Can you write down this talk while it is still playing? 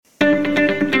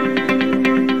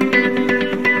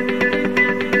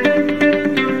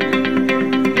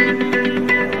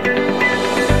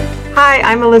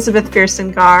I'm Elizabeth Pearson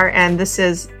Garr, and this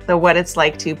is the What It's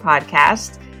Like To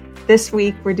podcast. This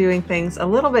week, we're doing things a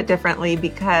little bit differently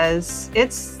because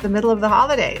it's the middle of the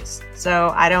holidays.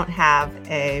 So I don't have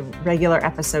a regular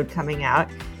episode coming out.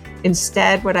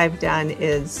 Instead, what I've done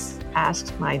is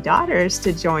asked my daughters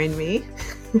to join me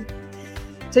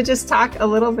to just talk a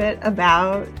little bit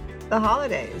about the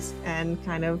holidays and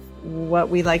kind of what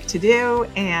we like to do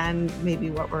and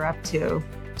maybe what we're up to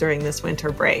during this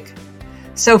winter break.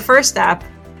 So first up,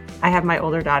 I have my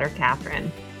older daughter,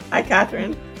 Catherine. Hi,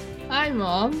 Catherine. Hi,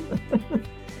 Mom.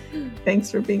 Thanks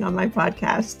for being on my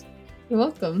podcast. You're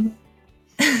welcome.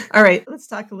 All right, let's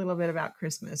talk a little bit about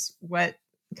Christmas. What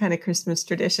kind of Christmas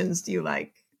traditions do you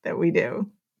like that we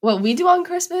do? What we do on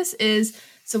Christmas is,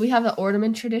 so we have an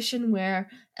ornament tradition where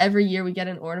every year we get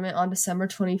an ornament on December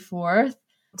 24th.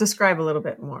 Describe a little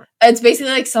bit more. It's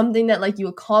basically like something that like you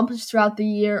accomplish throughout the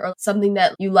year or something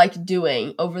that you like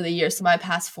doing over the year. So my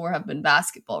past 4 have been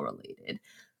basketball related.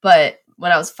 But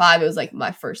when I was 5, it was like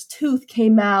my first tooth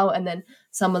came out, and then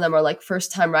some of them are like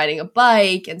first time riding a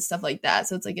bike and stuff like that.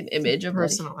 So it's like an image of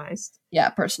personalized.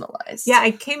 Personalized. Yeah,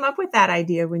 I came up with that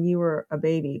idea when you were a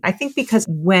baby. I think because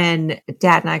when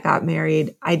Dad and I got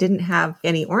married, I didn't have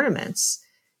any ornaments.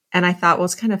 And I thought, well,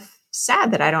 it's kind of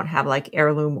sad that I don't have like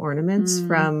heirloom ornaments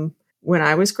from when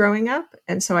I was growing up.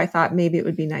 And so I thought maybe it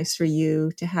would be nice for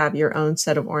you to have your own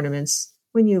set of ornaments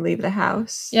when you leave the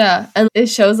house. Yeah, and it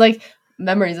shows like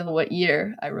memories of what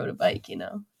year I rode a bike, you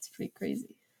know. It's pretty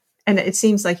crazy. And it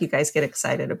seems like you guys get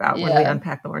excited about when we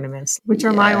unpack the ornaments, which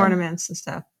are my ornaments and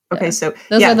stuff. Okay, so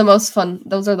those are the most fun.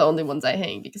 Those are the only ones I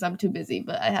hang because I'm too busy,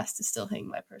 but I have to still hang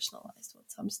my personalized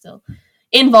ones. I'm still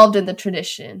involved in the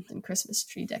tradition and Christmas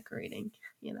tree decorating,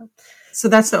 you know. So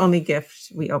that's the only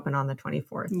gift we open on the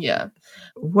 24th. Yeah.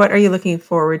 What are you looking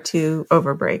forward to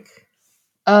over break?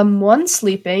 1,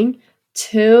 sleeping.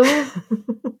 2,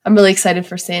 I'm really excited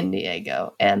for San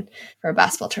Diego and for a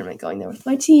basketball tournament going there with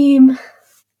my team.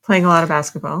 Playing a lot of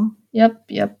basketball. Yep.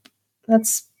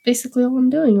 That's basically all I'm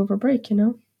doing over break, you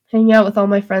know. Hanging out with all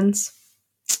my friends.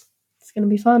 It's going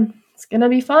to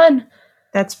be fun.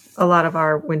 That's a lot of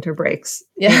our winter breaks.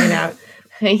 Yeah.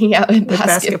 Hanging out with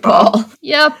basketball.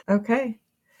 Yep. Okay.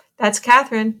 That's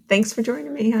Catherine. Thanks for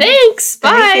joining me. Thanks. Bye.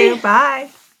 Thank you. Bye.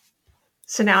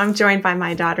 So now I'm joined by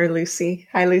my daughter, Lucy.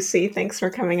 Hi, Lucy. Thanks for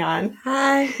coming on.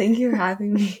 Hi. Thank you for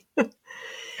having me.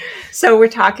 So we're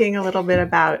talking a little bit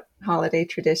about holiday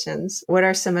traditions. What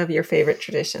are some of your favorite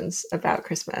traditions about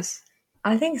Christmas?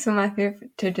 I think some of my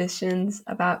favorite traditions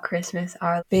about Christmas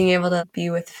are being able to be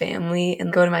with family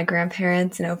and go to my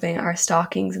grandparents and opening our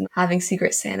stockings and having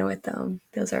Secret Santa with them.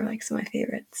 Those are like some of my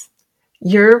favorites.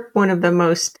 You're one of the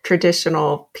most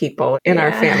traditional people in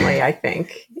our family, I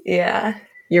think. Yeah.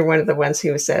 You're one of the ones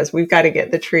who says, we've got to get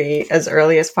the tree as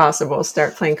early as possible,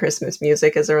 start playing Christmas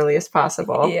music as early as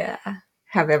possible. Yeah.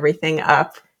 Have everything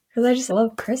up. Because I just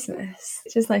love Christmas.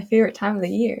 It's just my favorite time of the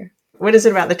year. What is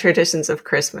it about the traditions of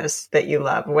Christmas that you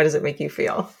love? What does it make you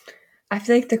feel? I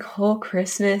feel like the whole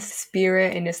Christmas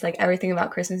spirit and just like everything about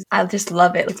Christmas, I just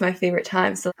love it. It's my favorite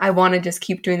time. So I want to just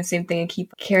keep doing the same thing and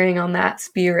keep carrying on that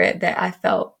spirit that I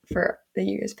felt for the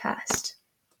years past.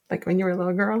 Like when you were a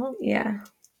little girl? Yeah.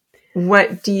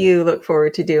 What do you look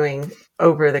forward to doing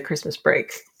over the Christmas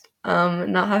break?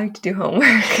 Not having to do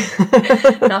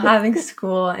homework, not having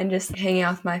school, and just hanging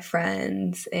out with my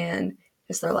friends and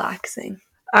just relaxing.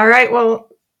 All right. Well,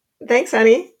 thanks,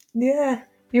 honey. Yeah,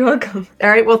 you're welcome. All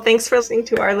right. Well, thanks for listening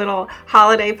to our little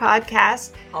holiday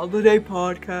podcast.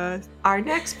 Our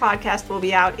next podcast will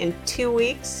be out in 2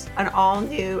 weeks, an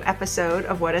all-new episode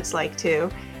of What It's Like To.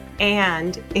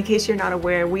 And in case you're not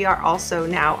aware, we are also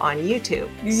now on YouTube.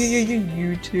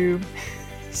 YouTube.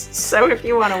 So if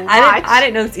you want to watch... I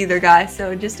didn't know this either, guys.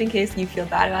 So just in case you feel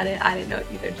bad about it, I didn't know it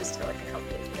either, just for like a couple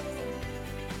days ago.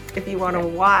 If you want to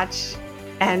watch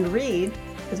and read,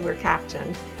 because we're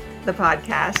captioned, the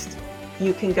podcast,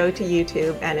 you can go to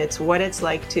YouTube and it's What It's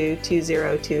Like To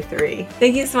 2023.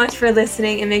 Thank you so much for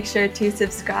listening, and make sure to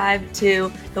subscribe to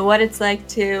the What It's Like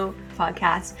To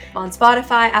podcast on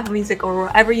Spotify, Apple Music, or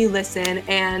wherever you listen,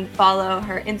 and follow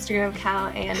her Instagram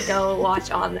account and go watch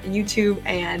on YouTube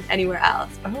and anywhere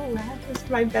else. Oh, that was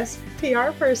my best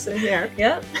PR person here.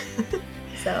 Yep.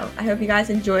 So I hope you guys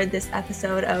enjoyed this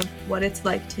episode of What It's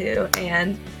Like To,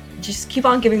 and just keep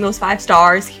on giving those 5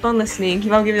 stars, keep on listening,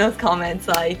 keep on giving those comments.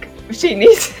 Like, she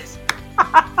needs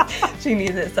it. She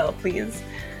needs it, so please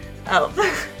help.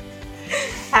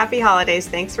 Happy holidays.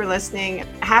 Thanks for listening.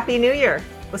 Happy New Year.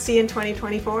 We'll see you in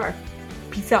 2024.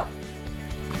 Peace out.